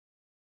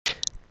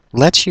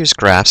Let's use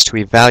graphs to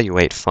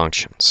evaluate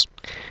functions.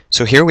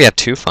 So here we have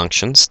two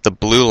functions, the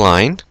blue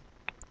line,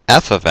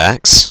 f of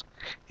x,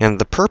 and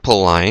the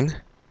purple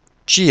line,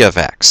 g of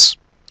x.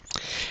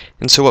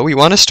 And so what we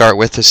want to start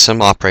with is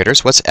some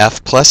operators. What's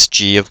f plus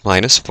g of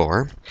minus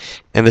 4?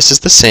 And this is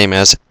the same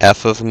as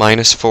f of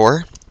minus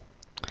 4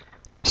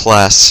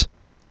 plus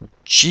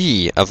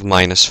g of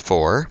minus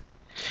 4,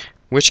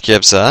 which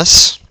gives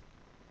us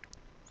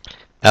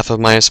f of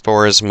minus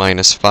 4 is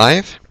minus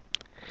 5,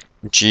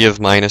 g of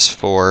minus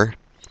 4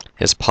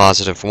 is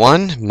positive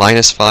 1,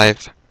 minus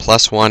 5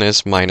 plus 1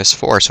 is minus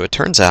 4. So it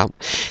turns out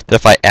that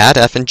if I add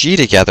f and g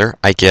together,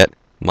 I get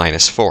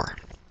minus 4.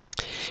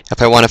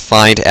 If I want to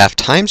find f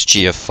times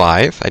g of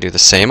 5, I do the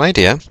same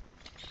idea.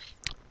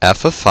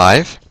 F of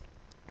 5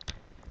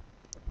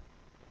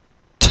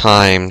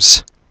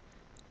 times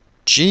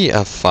g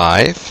of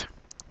 5,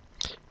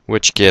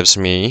 which gives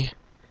me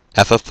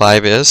f of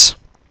 5 is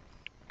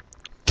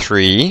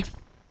 3,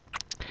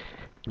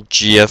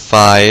 g of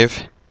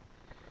 5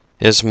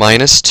 is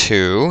minus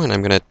 2, and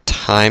I'm going to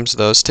times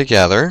those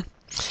together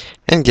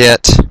and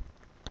get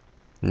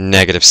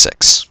negative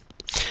 6.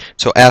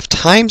 So f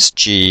times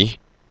g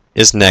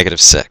is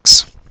negative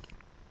 6.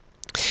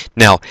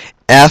 Now,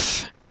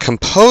 f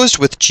composed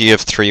with g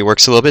of 3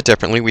 works a little bit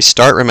differently. We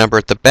start, remember,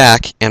 at the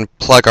back and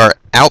plug our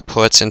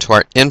outputs into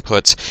our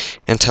inputs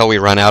until we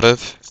run out of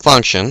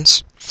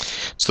functions.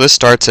 So this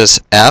starts as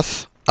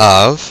f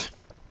of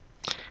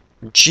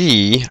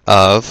g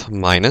of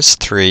minus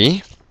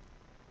 3,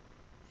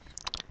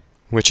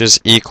 which is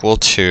equal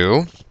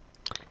to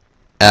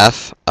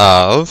f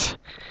of,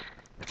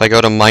 if I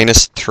go to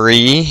minus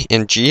 3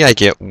 in g, I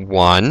get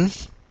 1.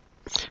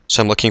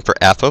 So I'm looking for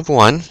f of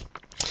 1.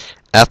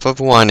 F of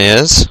 1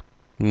 is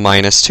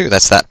minus 2.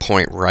 That's that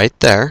point right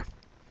there.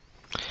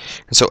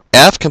 And so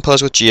f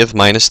composed with g of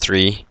minus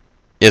 3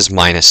 is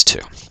minus 2.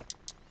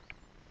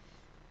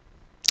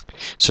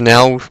 So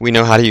now we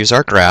know how to use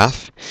our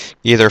graph.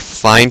 Either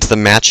find the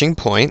matching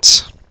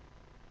points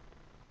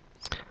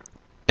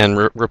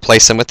and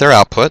replace them with their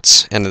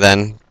outputs, and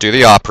then do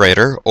the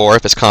operator, or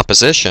if it's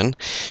composition,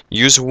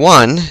 use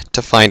 1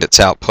 to find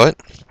its output,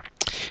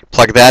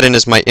 plug that in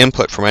as my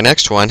input for my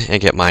next one, and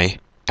get my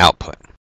output.